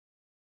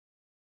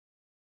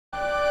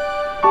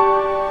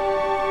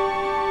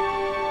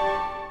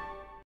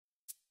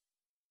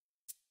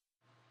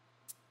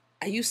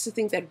I used to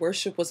think that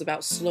worship was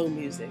about slow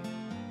music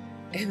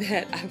and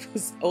that I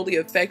was only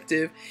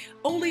effective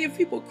only if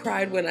people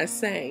cried when I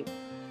sang.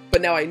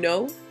 But now I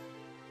know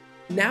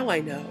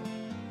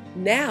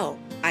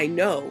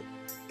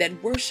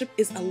that worship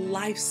is a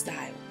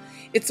lifestyle.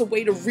 It's a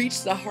way to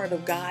reach the heart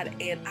of God,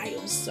 and I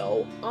am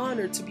so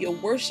honored to be a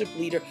worship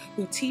leader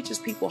who teaches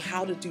people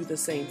how to do the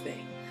same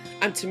thing.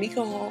 I'm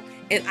Tamika Hall,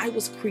 and I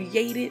was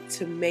created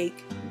to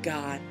make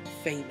God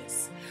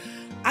famous.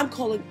 I'm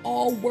calling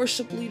all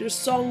worship leaders,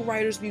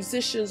 songwriters,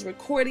 musicians,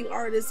 recording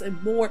artists,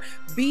 and more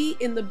be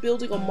in the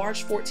building on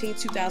March 14,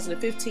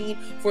 2015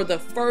 for the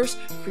first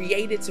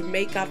Created to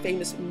Make God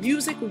Famous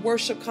Music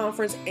Worship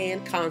Conference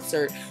and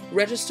Concert.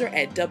 Register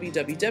at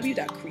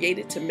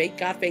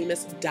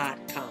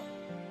www.createdtomakegodfamous.com.